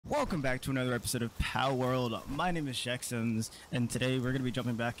Welcome back to another episode of Palworld. My name is Shexums, and today we're going to be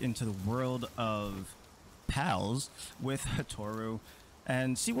jumping back into the world of pals with Hatoru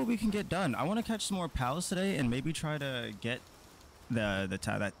and see what we can get done. I want to catch some more pals today and maybe try to get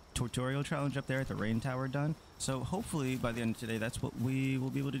that tutorial challenge up there at the rain tower done. So hopefully by the end of today, that's what we will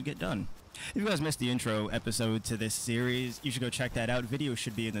be able to get done. If you guys missed the intro episode to this series, you should go check that out. Video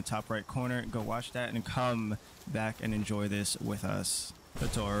should be in the top right corner. Go watch that and come back and enjoy this with us.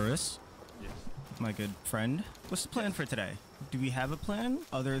 Taurus, yes, my good friend. What's the plan for today? Do we have a plan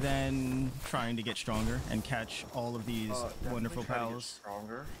other than trying to get stronger and catch all of these wonderful pals?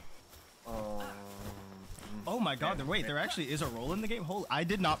 Stronger. Oh my god, there actually is a roll in the game? Holy, I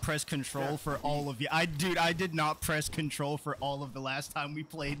did not press control for all of you. I did not press control for all of the last time we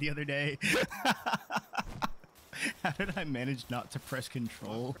played the other day. How did I manage not to press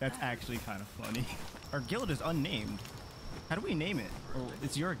control? That's actually kind of funny. Our guild is unnamed. How do we name it? Oh,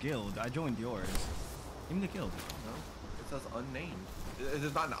 it's your guild. I joined yours. Name the guild. No, it says unnamed.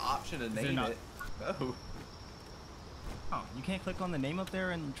 There's not an option to name it. No. Oh, you can't click on the name up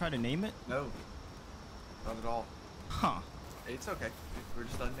there and try to name it? No. Not at all. Huh. It's okay. We're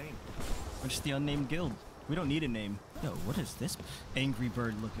just unnamed. We're just the unnamed guild. We don't need a name. Yo, what is this Angry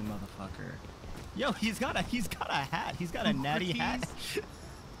Bird looking motherfucker? Yo, he's got a hat. He's got a natty hat.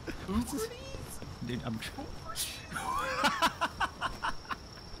 Dude, I'm trying.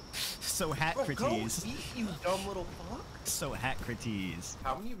 So Hatcrites. You dumb little fuck. So Hatcrites.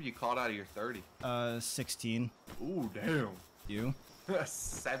 How many have you caught out of your 30? 16. Ooh, damn. You?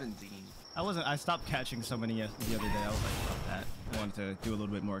 17. I stopped catching so many the other day. I was like, fuck that. I wanted to do a little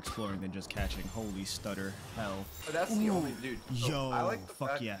bit more exploring than just catching. Holy stutter. Hell. But that's the only dude. So Yo, I like the fuck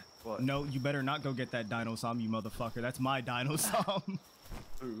fact, yeah. What? No, you better not go get that dino som, you motherfucker. That's my dino som.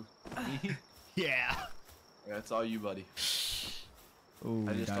 Who? Me? Yeah. That's all you, buddy. Ooh,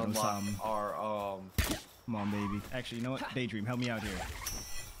 I just dino unlocked som. our Come on, baby. Actually, you know what? Daydream, help me out here.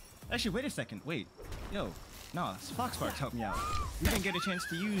 Actually, wait a second. Wait. Yo. Nah, Foxparks help me out. We didn't get a chance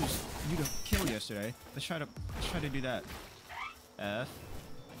to use you to kill yesterday. Let's try to do that. F.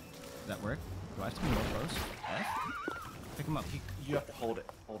 Does that work? Do I have to be more close? F? Pick him up. you have to hold it.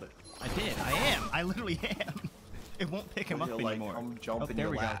 Hold it. I did. I am. I literally am. It won't pick him up anymore. I'm jumping there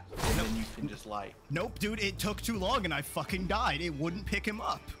your we lap, go. and Nope. then you can just like. Nope, dude. It took too long and I fucking died. It wouldn't pick him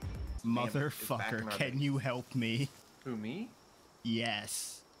up. Motherfucker, can you help me? Who, me?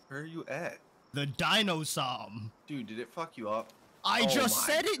 Yes. Where are you at? The dino som. Dude, did it fuck you up? I just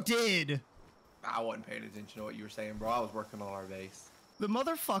said it did. I wasn't paying attention to what you were saying, bro. I was working on our base. The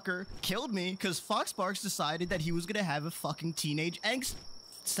motherfucker killed me because Foxparks decided that he was gonna have a fucking teenage angst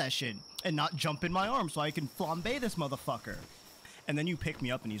session and not jump in my arms so I can flambe this motherfucker. And then you pick me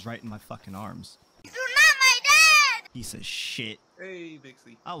up and he's right in my fucking arms. You're not my dad! Piece of shit. Hey,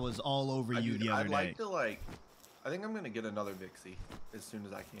 Vixie. I was all over you the other I'd day. like to, like... I think I'm gonna get another Vixie as soon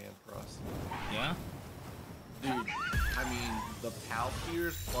as I can for us. Yeah? Dude, I mean, the Pal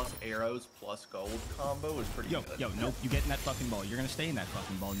Spears plus arrows plus gold combo is pretty good. Yo, nope, you get in that fucking ball. You're gonna stay in that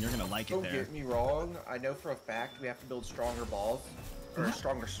fucking ball and you're gonna like it Don't there. get me wrong. I know for a fact we have to build stronger balls. Or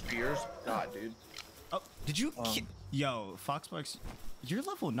stronger spears. God, dude. Oh, did you Yo, Foxparks, you're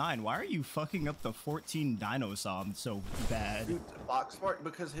level 9. Why are you fucking up the 14 dino som so bad? Dude, Foxpark,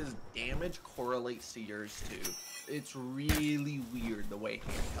 because his damage correlates to yours too. It's really weird the way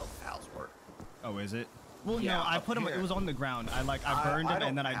handheld pals work. Oh, is it? Well, Yeah, no, I put him. It was on the ground. I burned him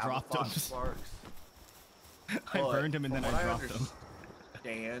and then I dropped him. I burned him and then I dropped him.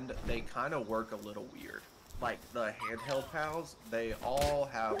 And they kind of work a little weird. Like the handheld pals, they all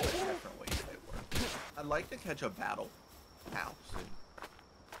have like, different ways they work. I'd like to catch a battle pal soon.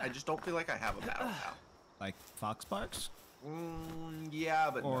 I just don't feel like I have a battle pal. Like Foxparks? Yeah,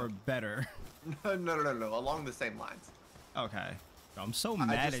 but or better. no, along the same lines. Okay. I'm so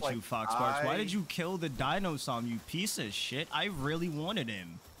mad at you, Foxparks. Why did you kill the dino som, you piece of shit? I really wanted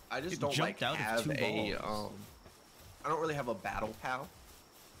him. I just don't like have a I don't really have a battle pal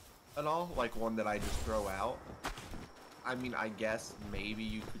at all, like one that I just throw out. I mean, I guess maybe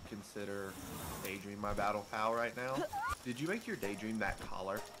you could consider Daydream my battle pal right now. Did you make your Daydream that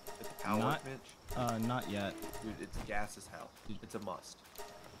collar at the pal workbench? Not yet. Dude, it's gas as hell. It's a must.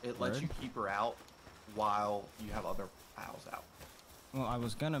 It lets you keep her out while you have other pals out. Well, I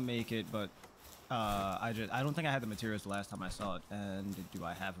was gonna make it, but I don't think I had the materials the last time I saw it. And do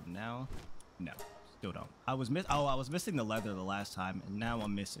I have them now? No, still don't. I was missing the leather the last time, and now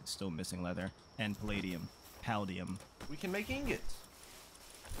I'm still missing leather and palladium, paldium. We can make ingots.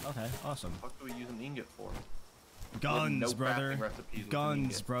 Okay, awesome. What do we use an ingot for? Guns, brother.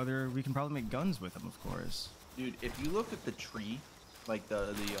 Guns, brother. We can probably make guns with them, of course. Dude, if you look at the tree like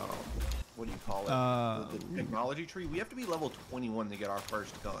the what do you call it? The technology tree. We have to be level 21 to get our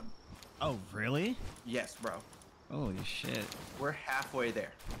first gun. Oh, really? Yes, bro. Holy shit. We're halfway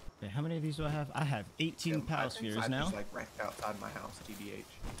there. Okay, how many of these do I have? I have 18 PAL spheres now. Just like wrecked outside my house, TBH.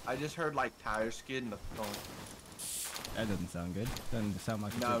 I just heard like tires skid and the phone. That doesn't sound good. Doesn't sound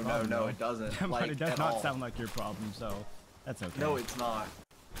like your problem. No, it doesn't. It does not sound like your problem, so that's okay. No, it's not.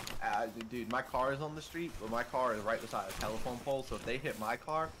 Dude, my car is on the street, but my car is right beside a telephone pole, so if they hit my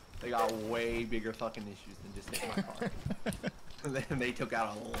car, they got way bigger fucking issues than just hitting my car. And then they took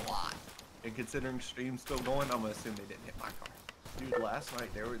out a lot. And considering stream's still going, I'm gonna assume they didn't hit my car. Dude, last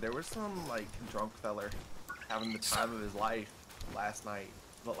night there was some like drunk feller having the time of his life last night.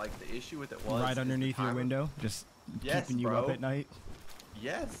 But like the issue with it was right underneath your window, just keeping you up at night.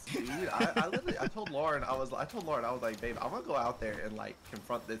 Yes, dude. I told Lauren, I was like, babe, I'm gonna go out there and like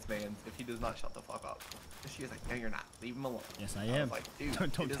confront this man if he does not shut the fuck up. And she was like, no, you're not. Leave him alone. Yes, I am. I was like, dude,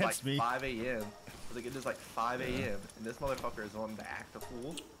 don't it is text like me. 5 a.m. I was like, it is like 5 a.m. and this motherfucker is wanting to act a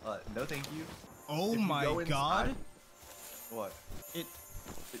fool. No, thank you. Oh my god. What?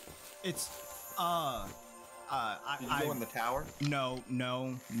 It's Did you go in the tower? No,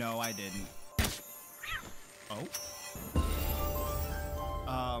 I didn't. Oh.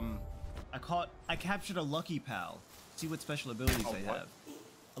 I captured a lucky pal. See what special abilities they have.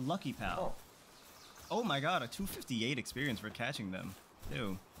 A lucky pal. Oh my god, a 258 experience for catching them.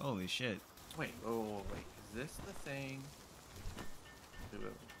 Ew. Holy shit. Wait, wait. Is this the thing?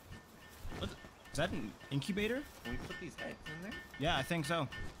 What? Is that an incubator? Can we put these eggs in there? Yeah, I think so.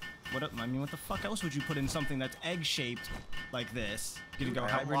 I mean, what the fuck else would you put in something that's egg-shaped like this? You gonna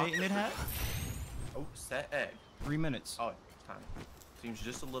go hibernate in it, hat? Oh, set egg. 3 minutes. Oh, it's time. Seems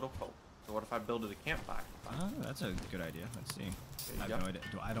just a little cold. So what if I build it a campfire? Oh, that's a good idea. Let's see. I have no idea.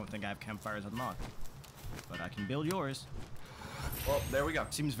 I don't think I have campfires unlocked. But I can build yours. Well, there we go.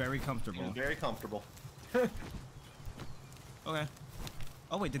 Seems very comfortable. Seems very comfortable. Okay.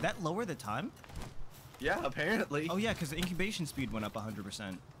 Oh, wait, did that lower the time? Yeah, apparently. Oh, yeah, because the incubation speed went up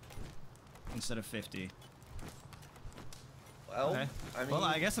 100% instead of 50. Well, okay. I mean... Well,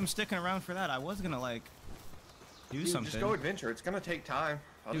 I guess I'm sticking around for that. I was going to, like, do something. Just go adventure. It's going to take time.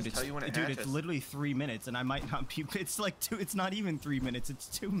 I'll just tell you when it hatches. It's literally 3 minutes, and I might not be... It's like it's not even 3 minutes. It's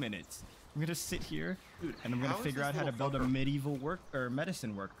 2 minutes. I'm going to sit here, and I'm going to figure out how to build a medieval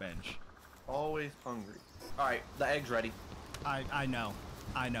medicine workbench. Always hungry. All right, the egg's ready. I know.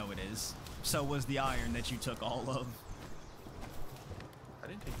 I know it is. So was the iron that you took all of. I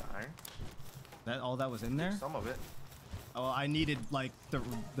didn't take the iron. That all that was in there? Some of it. Oh, I needed like the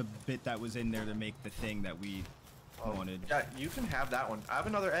bit that was in there to make the thing that we wanted. Yeah, you can have that one. I have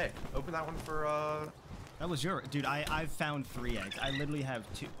another egg. Open that one for That was your dude. I've found 3 eggs. I literally have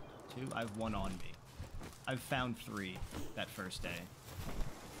two. I have 1 on me. I've found 3 that first day.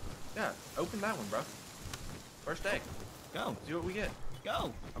 Yeah, open that one, bro. First egg. Go. See what we get.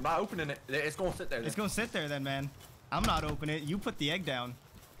 Go. I'm not opening it. It's gonna sit there. Then. It's gonna sit there then, man. I'm not opening it. You put the egg down.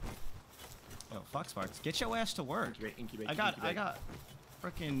 Oh, Fox Sparks, get your ass to work. Incubate, I got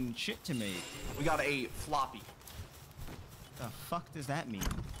freaking shit to make. We got a floppy. The fuck does that mean?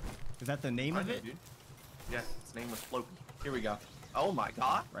 Is that the name of it? Dude. Yes, its name was Floppy. Here we go. Oh my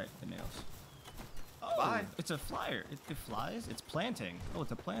god. Right, the nails. Oh, bye. It's a flyer. It flies? It's planting. Oh,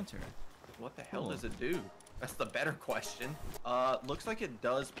 it's a planter. What the hell does it do? That's the better question. Looks like it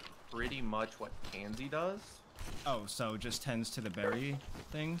does pretty much what Tansy does. Oh, so just tends to the berry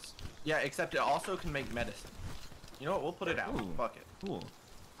things? Yeah, except it also can make medicine. You know what? We'll put it out. Ooh, fuck it. Cool.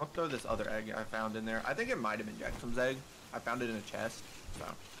 I'll throw this other egg I found in there. I think it might have been Jackson's egg. I found it in a chest, so.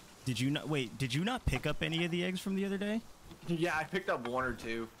 Did you not pick up any of the eggs from the other day? Yeah, I picked up 1 or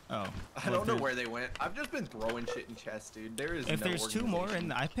 2. Oh. I don't know where they went. I've just been throwing shit in chests, dude. There is If no there's 2 more,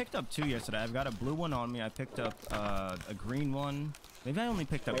 and I picked up 2 yesterday. I've got a blue one on me. I picked up a green one. Maybe I only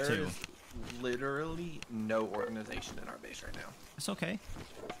picked up 2. There's literally no organization in our base right now. It's okay.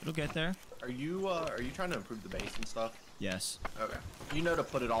 It'll get there. Are you trying to improve the base and stuff? Yes. Okay. You know to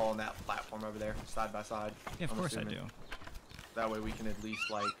put it all on that platform over there, side by side. Yeah, of course I do. That way we can at least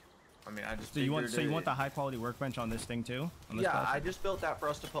like. I mean, I just. So you want the high quality workbench on this thing too? On this platform? I just built that for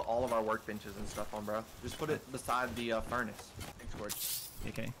us to put all of our workbenches and stuff on, bro. Just put it beside the furnace. Thanks, George.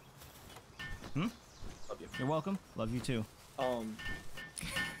 Okay. Hmm. Love you. You're welcome. Love you too.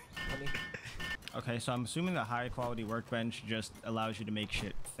 Okay, so I'm assuming the high quality workbench just allows you to make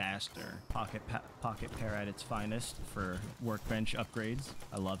shit faster. Pocket pair at its finest for workbench upgrades.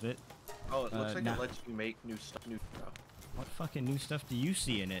 I love it. Oh, it looks like it lets you make new stuff. What fucking new stuff do you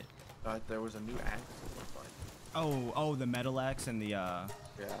see in it? There was a new axe. It looked like. Oh, the metal axe and the Yeah.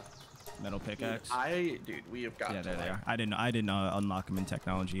 Metal pickaxe. Dude, we have got. Yeah, there they are. I didn't unlock them in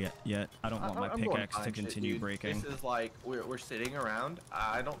technology yet. I don't want my pickaxe to continue breaking. This is like we're sitting around.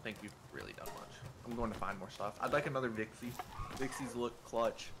 I don't think we've really done much. I'm going to find more stuff. I'd like another Vixie. Vixies look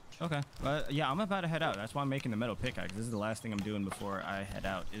clutch. Okay. Yeah, I'm about to head out. That's why I'm making the metal pickaxe. This is the last thing I'm doing before I head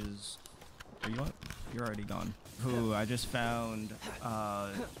out. Are you what? You're already gone. Ooh, I just found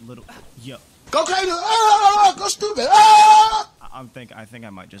little. Yo. Go crazy! Ah! Go stupid! Ah! I think I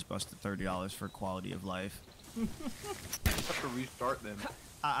might just bust the $30 for quality of life. Have to restart them.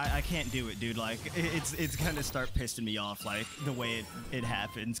 I can't do it, dude. Like it's gonna start pissing me off, like the way it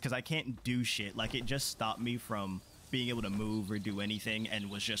happens, because I can't do shit. Like it just stopped me from being able to move or do anything, and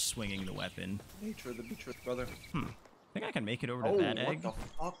was just swinging the weapon. Nature, the beatrice, brother. I think I can make it over to that egg. What the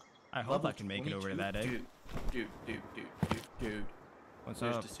fuck? I hope I can make it over to that egg. Dude. What's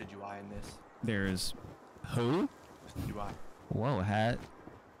There's up? decidui in this. There's who? Decidui. Whoa, hat.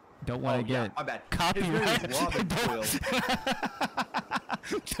 Don't want to get my bad. copyrighted. Robin Quill.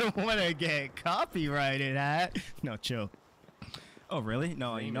 Don't want to get copyrighted, hat. No, chill. Oh, really?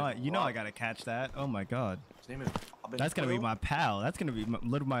 No, you know I gotta catch that. Oh my god. His name is Robin That's gonna Quill. be my pal. That's gonna be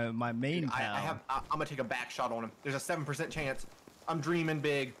my main pal. I'm gonna take a back shot on him. There's a 7% chance. I'm dreaming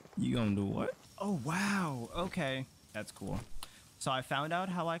big. You gonna do what? Oh wow. Okay, that's cool. So I found out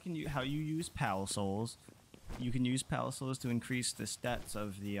how how you use pal souls. You can use pal souls to increase the stats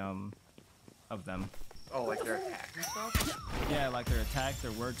of them. Oh, like their attack and stuff? Yeah, like their attack,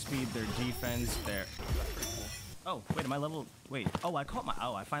 their work speed, their defense, their. Oh wait, am I level? Wait. Oh, I caught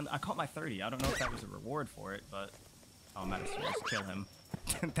my 30. I don't know if that was a reward for it, but oh, I'm out of spirits. Kill him.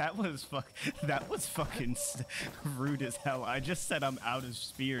 that was fucking rude as hell. I just said I'm out of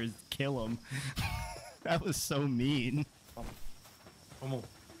spears. Kill him. That was so mean.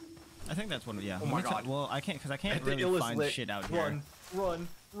 I think that's one of Oh my god. Well, I can't really find shit out here. Run.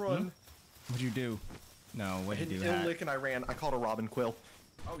 What'd you do? No, what'd you do? Ill lick and I ran. I called a Robin Quill.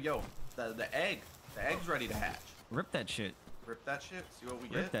 Oh, yo, the egg. The egg's ready to hatch. Rip that shit. Rip that shit. See what we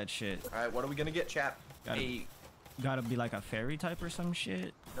get. Rip that shit. All right, what are we gonna get, chap? Gotta be like a fairy type or some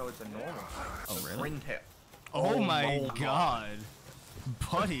shit. No, it's a normal. Oh, really? Ringtail. Oh my god,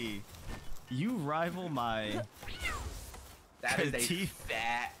 buddy, you rival my. That is a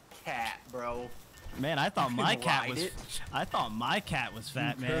fat cat, bro. Man, I thought my cat was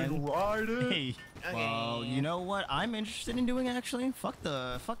fat, man. Ride it. Hey, well, you know what I'm interested in doing actually? Fuck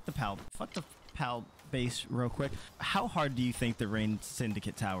the pal base real quick. How hard do you think the Rain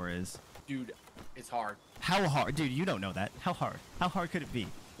Syndicate Tower is? Dude, it's hard. How hard? Dude, you don't know that. How hard? How hard could it be?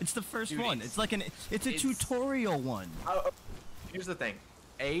 It's the first one. It's like it's a tutorial one. Here's the thing.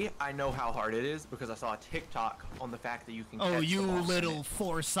 I know how hard it is because I saw a TikTok on the fact that you can catch Oh, you the boss little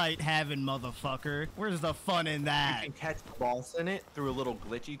foresight having motherfucker. Where's the fun in that? You can catch the boss in it through a little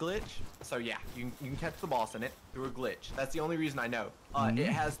glitchy glitch. So yeah, you can catch the boss in it through a glitch. That's the only reason I know. It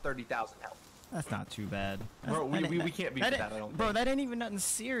has 30,000 health. That's not too bad. Bro, we can't beat that, I don't Bro, think. that ain't even nothing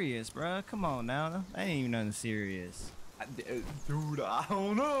serious, bro. Come on now. That ain't even nothing serious. Dude, I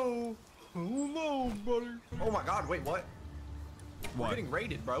don't know. I don't know, buddy. Oh my god, wait, what? We're getting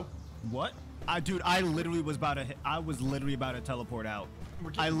raided, bro. What? Dude, I literally was about to teleport out.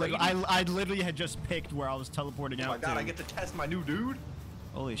 I literally had just picked where I was teleporting out. Oh my god, I get to test my new dude.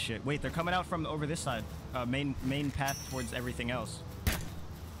 Holy shit. Wait, they're coming out from over this side. Main path towards everything else.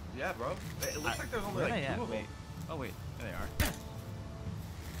 Yeah, bro. It looks like there's only like 2 of them. Wait. Oh, wait. There they are.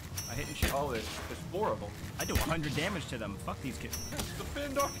 I hit and shit. Oh, there's 4 of them. I do 100 damage to them. Fuck these kids.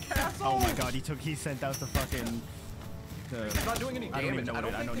 Defend our castle! Oh my god, he sent out the fucking... It's not doing any damage. I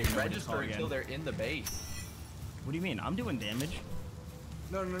don't think they register until they're in the base. What do you mean? I'm doing damage.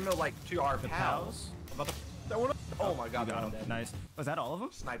 No, like to our pals. Oh my god, got him. Nice. Was that all of them?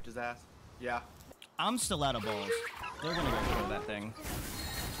 Sniped his ass. Yeah. I'm still out of balls. They're gonna go kill that thing.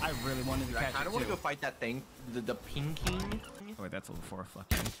 I really wanted to catch it. I don't want to go fight that thing. The ping king. Oh wait, that's level 4. Fuck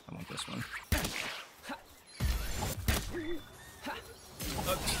you. I want this one.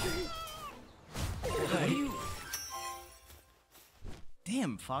 What are you?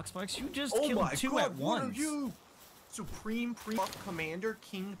 Damn, Foxbox, you just killed 2 at once. What are you? Supreme Fluff Commander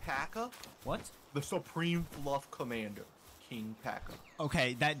King Paka? What? The Supreme Fluff Commander King Paka.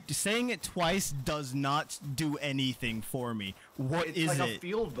 Okay, that saying it twice does not do anything for me. What is it? It's like a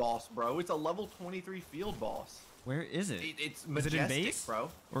field boss, bro. It's a level 23 field boss. Where is it? It's majestic, is it in base? Bro.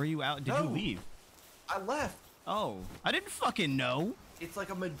 Or are you out? Did you leave? I left. Oh, I didn't fucking know. It's like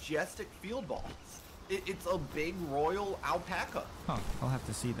a majestic field boss. It's a big royal alpaca. Huh, I'll have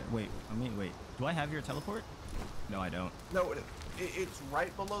to see that. Wait. Do I have your teleport? No, I don't. No, it's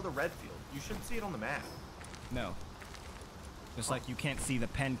right below the red field. You should see it on the map. No. Just like you can't see the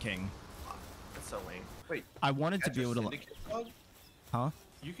Pen King. That's so lame. Wait, I wanted to catch be a able to. syndicate thug? Huh?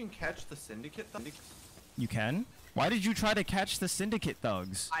 You can catch the syndicate thug? You can? Why did you try to catch the syndicate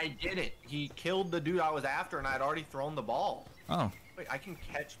thugs? I didn't. He killed the dude I was after, and I'd already thrown the ball. Oh. Wait, I can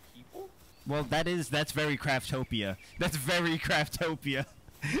catch people? Well, that's very Craftopia. That's very Craftopia.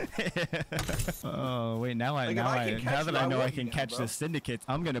 Oh wait, now that I know I can catch the syndicates,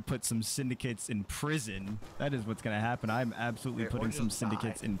 I'm gonna put some syndicates in prison. That is what's gonna happen. I'm absolutely putting some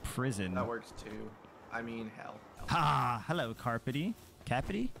syndicates in prison. That works too. I mean, hell. Ha! Hello, Carpity.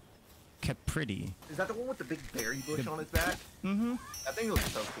 Capity? Capriti. Is that the one with the big berry bush on its back? Mm-hmm. That thing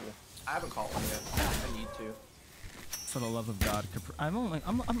looks so cool. I haven't caught one yet. I need to. For the love of God, I'm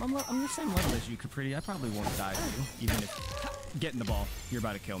the same level as you, Capriti. I probably won't die to you, even if getting the ball. You're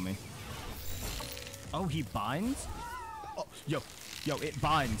about to kill me. Oh, he binds? Oh, yo, it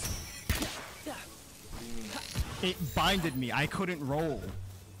binds. It binded me. I couldn't roll.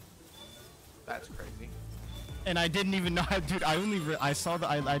 That's crazy. And I didn't even know how, dude. I saw that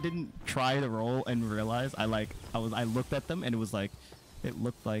I didn't try to roll and realize I looked at them and it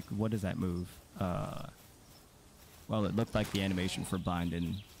looked like, what is that move? Well, it looked like the animation for bind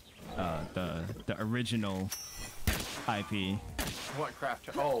in the original IP. What craft?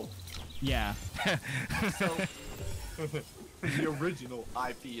 Oh, yeah. so the original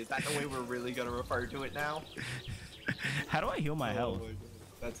IP. Is that the way we're really gonna refer to it now? How do I heal my health? My God.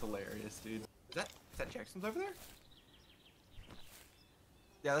 That's hilarious, dude. Is that Jackson's over there?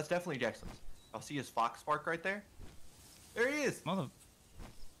 Yeah, that's definitely Jackson's. I'll see his fox spark right there. There he is.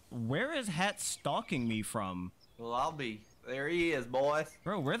 Where is Hat stalking me from? Well, I'll be. There he is, boys.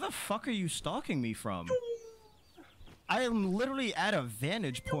 Bro, where the fuck are you stalking me from? I am literally at a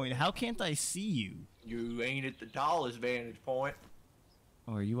vantage point. How can't I see you? You ain't at the tallest vantage point.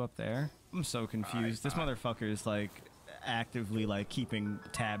 Oh, are you up there? I'm so confused. This motherfucker is like actively like keeping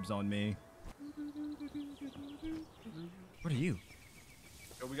tabs on me. What are you?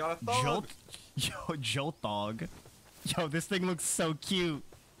 Yo, we got a thug. Jolt dog. Yo, this thing looks so cute.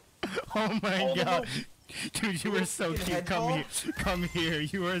 Oh my God. Dude, you are so cute. Come here.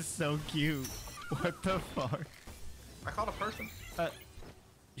 You are so cute. What the fuck? I caught a person.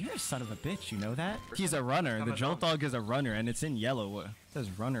 You're a son of a bitch, you know that? He's a runner. The Jolt dog is a runner, and it's in yellow. It says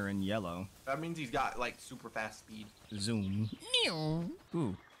runner in yellow. That means he's got, like, super fast speed. Zoom.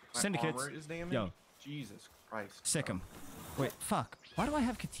 Ooh. Syndicates. Armor is damaged? Yo. Jesus Christ. Sick him. Wait, fuck. Why do I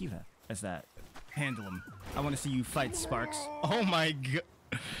have Kativa as that? Handle him. I want to see you fight, Sparks. Oh my God.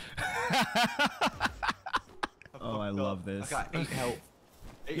 Oh, I love this. I got 8 health.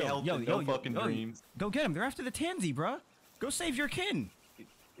 8 health and no fucking dreams. Go get him. They're after the Tansy, bruh. Go save your kin.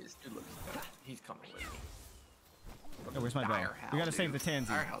 This dude looks good. He's coming with me. Oh, where's my bow? We gotta save the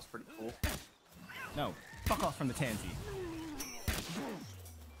Tansy. Our house pretty cool. No. Fuck off from the Tansy.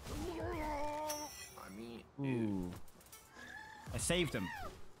 I mean, ooh. I saved him.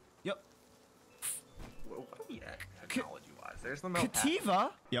 Yep. What are we at technology-wise? There's the melt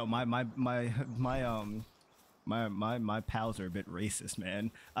Kativa? Yo, my pals are a bit racist,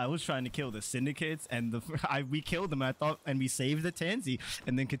 man. I was trying to kill the syndicates, and we killed them. And we saved the Tansy,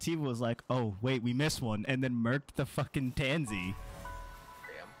 and then Kativa was like, "Oh wait, we missed one," and then murked the fucking Tansy.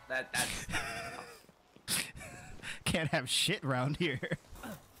 Damn, that's can't have shit around here.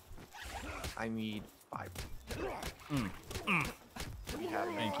 I need 5.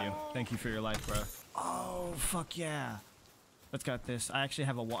 Thank you for your life, bro. Oh fuck yeah. Let's got this. I actually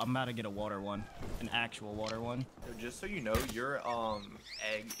have I'm about to get a water one, an actual water one. So just so you know, your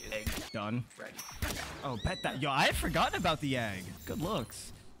egg is done. Ready. Oh, bet that. Yo, I had forgotten about the egg. Good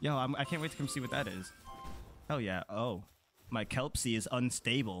looks. Yo, I can't wait to come see what that is. Hell yeah. Oh, my Kelpsy is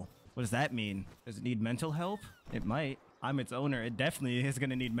unstable. What does that mean? Does it need mental help? It might. I'm its owner. It definitely is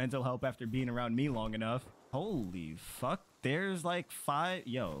gonna need mental help after being around me long enough. Holy fuck. There's like 5.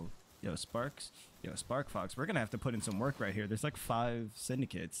 Yo, Sparks. Yo, Spark Fox, we're gonna have to put in some work right here. There's like 5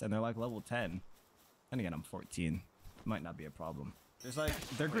 syndicates, and they're like level 10. And again, I'm 14. Might not be a problem. There's like,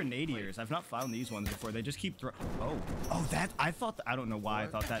 they're grenadiers. I've not found these ones before. They just keep Oh, that, I don't know why I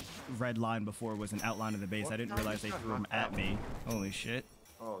thought that red line before was an outline of the base. I didn't realize they threw them at me. Holy shit.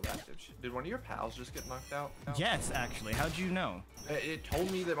 Oh, that's it. Did one of your pals just get knocked out? Yes, actually. How'd you know? It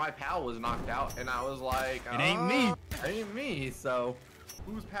told me that my pal was knocked out, and I was like, it ain't me. It ain't me, so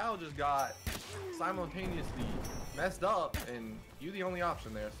whose pal just got simultaneously messed up, and you the only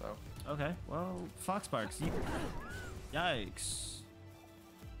option there, so. Okay, well, Foxparks, yikes. Is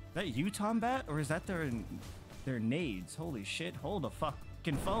that you, Tombat, or is that their nades? Holy shit, hold the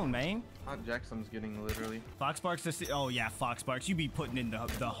fucking phone, man. Hot Jackson's getting literally. Foxparks, oh yeah, Foxparks, you be putting in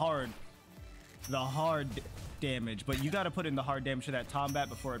the hard the hard damage, but you gotta put in the hard damage to that Tombat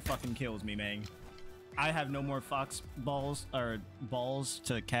before it fucking kills me, man. I have no more fox balls or balls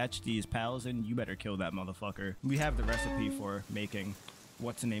to catch these pals, and you better kill that motherfucker. We have the recipe for making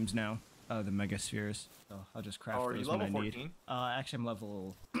what's the names now? The mega spheres. So I'll just craft those when I need. Actually, I'm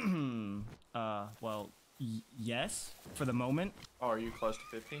level. Well, yes, for the moment. Oh, are you close to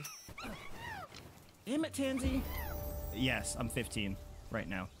 15? Damn it, Tansy. Yes, I'm 15 right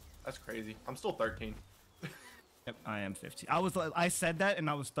now. That's crazy. I'm still 13. Yep, I am 15. I said that and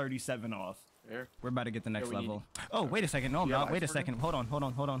I was 37 off. Here. We're about to get the next level. Oh, wait a second. No, I'm not. Wait a second. Hold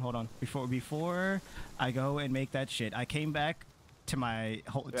on. Before I go and make that shit, I came back to my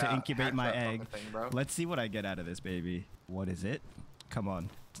to incubate my egg. Let's see what I get out of this baby. What is it? Come on.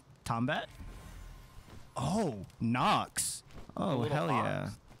 Tombat? Oh, Nox. Oh, hell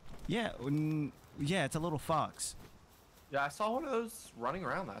fox. yeah. Yeah, it's a little fox. Yeah, I saw one of those running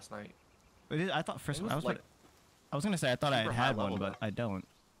around last night. I thought first I was gonna say I thought I had one, but I don't.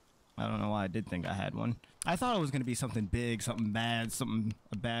 I don't know why I did think I had one. I thought it was gonna be something big, something bad,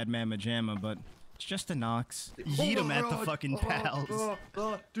 a bad mamma jamma, but it's just a Nox. Yeet him at the fucking pals.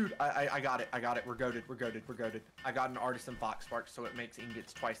 Dude, I got it. We're goated. I got an artisan fox spark, so it makes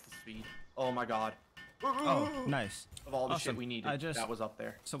ingots twice the speed. Oh my god. Oh, nice. Of all the shit we needed, that was up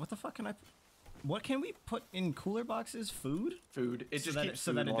there. So what the fuck can I... What can we put in cooler boxes? Food? Food. It just keeps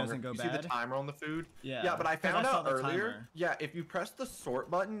so that it doesn't go bad. See the timer on the food? Yeah. Yeah, but I found out earlier. Yeah, if you press the sort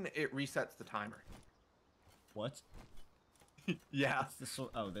button, it resets the timer. What? Yeah. This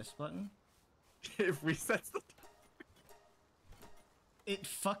button? It resets the timer. It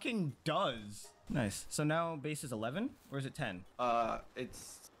fucking does. Nice. So now base is 11, or is it 10?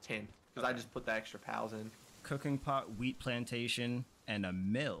 It's 10 because I just put the extra pals in. Cooking pot, wheat plantation, and a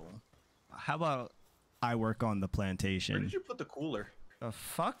mill. How about I work on the plantation? Where did you put the cooler? The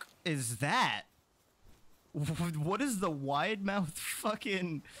fuck is that? What is the wide mouth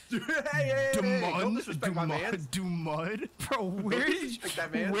fucking Dumud? Bro,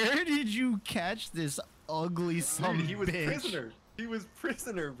 where did you catch this ugly son of a bitch? He was prisoner. He was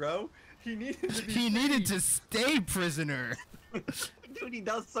prisoner, bro. He needed to be He needed to stay prisoner. Dude, he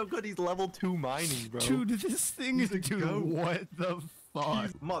does so good. He's level 2 mining, bro. Dude, this thing is what the fuck?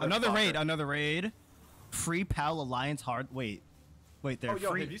 Another raid. Free Pal Alliance hard. Wait, they're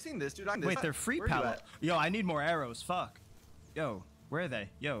free. Have you seen this, dude? Wait, they're free Pal. Yo, I need more arrows. Fuck. Yo, where are they?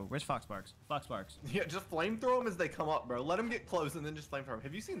 Yo, where's Foxbarks? Foxbarks. Yeah, just flamethrow them as they come up, bro. Let them get close and then just flamethrow them.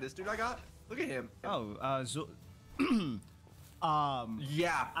 Have you seen this dude I got? Look at him. Oh,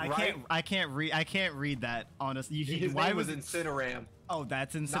 yeah, I can't read that honestly. His name was Incineram. Oh,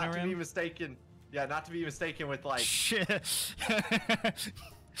 that's Incineram. Not to be mistaken. Yeah, not to be mistaken with like. Shit.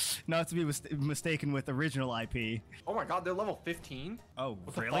 Not to be mistaken with original IP. Oh my god, they're level 15. Oh,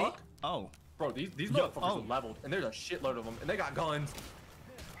 what really? The fuck? Oh, bro, these motherfuckers are leveled, and there's a shitload of them, and they got guns.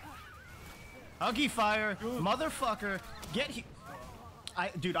 Huggy fire, motherfucker, get he.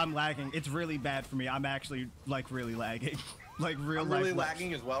 Dude, I'm lagging. It's really bad for me. I'm actually like really lagging. Like real life. Really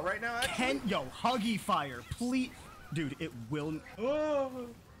lagging as well right now. Actually. Yo, Huggy fire, please, dude. It will.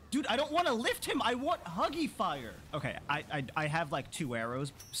 Dude, I don't want to lift him. I want Huggy fire. Okay, I have like 2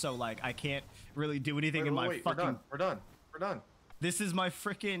 arrows, so like I can't really do anything in my fucking. We're done. This is my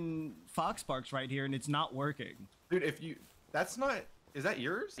freaking Foxbarks right here, and it's not working. Dude, that's not. Is that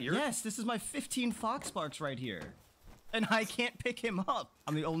yours? Yes, this is my 15 Foxbarks right here. And I can't pick him up.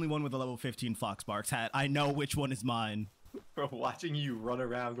 I'm the only one with a level 15 Foxbarks hat. I know which one is mine. Bro, watching you run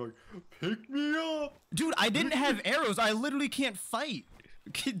around going, pick me up. Dude, I didn't have arrows. I literally can't fight.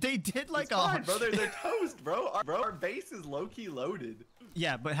 They did like it's fine, bro. They're toast, bro. Our base is low-key loaded.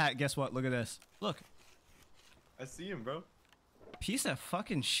 Yeah, but guess what? Look at this. Look. I see him, bro. Piece of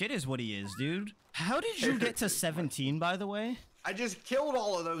fucking shit is what he is, dude. How did you get to 17, by the way? I just killed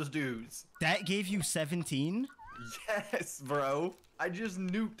all of those dudes. That gave you 17? Yes, bro. I just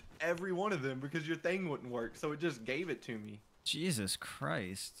nuked every one of them because your thing wouldn't work, so it just gave it to me. Jesus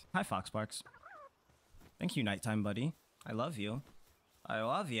Christ. Hi, Foxbarks. Thank you, nighttime buddy. I love you. I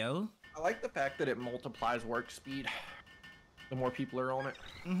love you. I like the fact that it multiplies work speed. The more people are on it.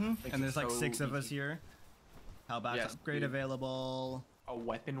 And there's like 6 of us here. How about upgrade available? A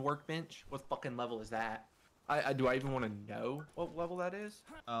weapon workbench? What fucking level is that? Do I even want to know what level that is?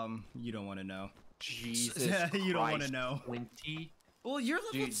 You don't want to know. Jesus you don't want to know. 20? Well, you're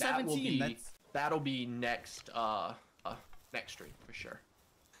level 17. That'll be next next stream for sure.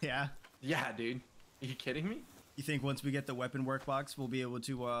 Yeah? Yeah, dude. Are you kidding me? You think once we get the weapon workbox, we'll be able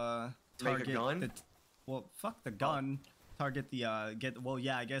to target make a gun? Well, fuck the gun. Target the I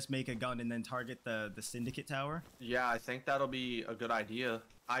guess make a gun and then target the syndicate tower. Yeah, I think that'll be a good idea.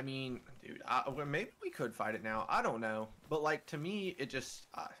 I mean, dude, well, maybe we could fight it now. I don't know, but like to me, it just.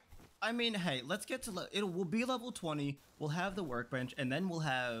 I mean, hey, let's get to we'll be level 20. We'll have the workbench, and then we'll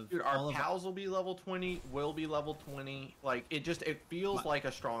have. Dude, our pals will be level 20. Will be level 20. Like it feels like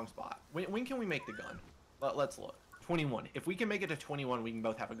a strong spot. When can we make the gun? Let's look. 21. If we can make it to 21, we can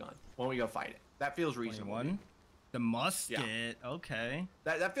both have a gun when we go fight it. That feels reasonable. 21? The musket. Yeah. Okay.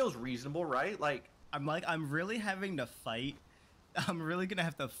 That feels reasonable, right? Like I'm really having to fight. I'm really gonna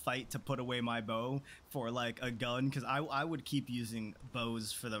have to fight to put away my bow for like a gun, because I would keep using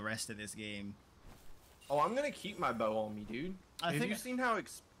bows for the rest of this game. Oh, I'm gonna keep my bow on me, dude. Have you seen how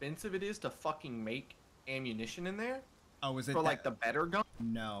expensive it is to fucking make ammunition in there? Oh, is it for like the better gun?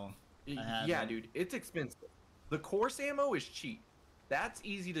 No. Yeah, dude, it's expensive. The course ammo is cheap. That's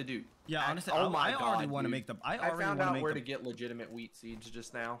easy to do. Yeah, honestly, oh my God, I already want to make the. I found out where to get legitimate wheat seeds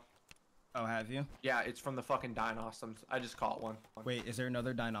just now. Oh, have you? Yeah, it's from the fucking Dinosaurs. I just caught one. Wait, is there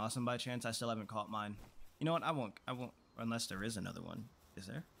another Dinosaur by chance? I still haven't caught mine. You know what? I won't unless there is another one. Is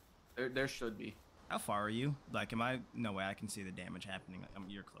there? There should be. How far are you? Like, am I? No way. I can see the damage happening.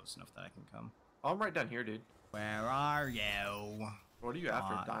 You're close enough that I can come. Oh, I'm right down here, dude. Where are you? What are you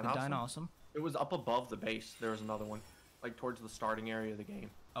after? Dinosaur? It was up above the base. There was another one, like towards the starting area of the game.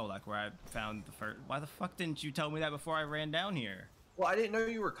 Oh, like where I found the first. Why the fuck didn't you tell me that before I ran down here? Well, I didn't know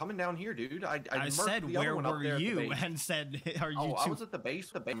you were coming down here, dude. I said, where were you? And said, are you? Oh, I was at the base.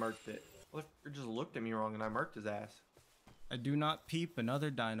 The base murked it. Well, you just looked at me wrong, and I murked his ass. I do not peep another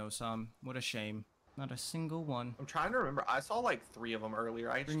dino, Sam. What a shame. Not a single one. I'm trying to remember. I saw like 3 of them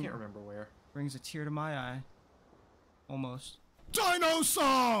earlier. I just can't remember where. Brings a tear to my eye. Almost.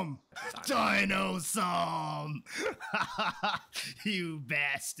 Dino-some! Dino-some! You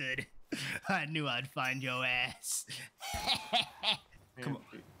bastard. I knew I'd find your ass. Come on.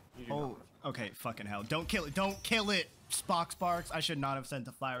 Oh, okay, fucking hell. Don't kill it. Don't kill it! Sparks. I should not have sent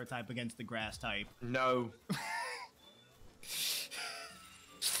the fire type against the grass type. No.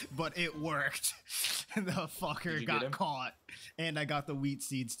 But it worked. The fucker got caught. And I got the wheat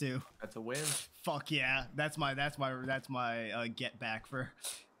seeds too. That's a win. Fuck yeah. That's my get back for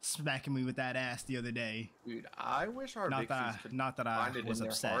smacking me with that ass the other day. Dude, I wish our not that I was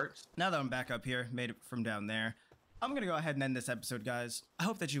upset. Now that I'm back up here, made it from down there, I'm gonna go ahead and end this episode, guys. I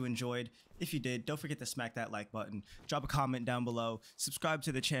hope that you enjoyed. If you did, don't forget to smack that like button, drop a comment down below, subscribe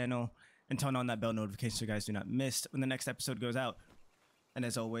to the channel, and turn on that bell notification so you guys do not miss when the next episode goes out. And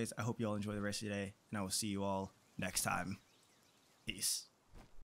as always, I hope you all enjoy the rest of your day, and I will see you all next time. Peace.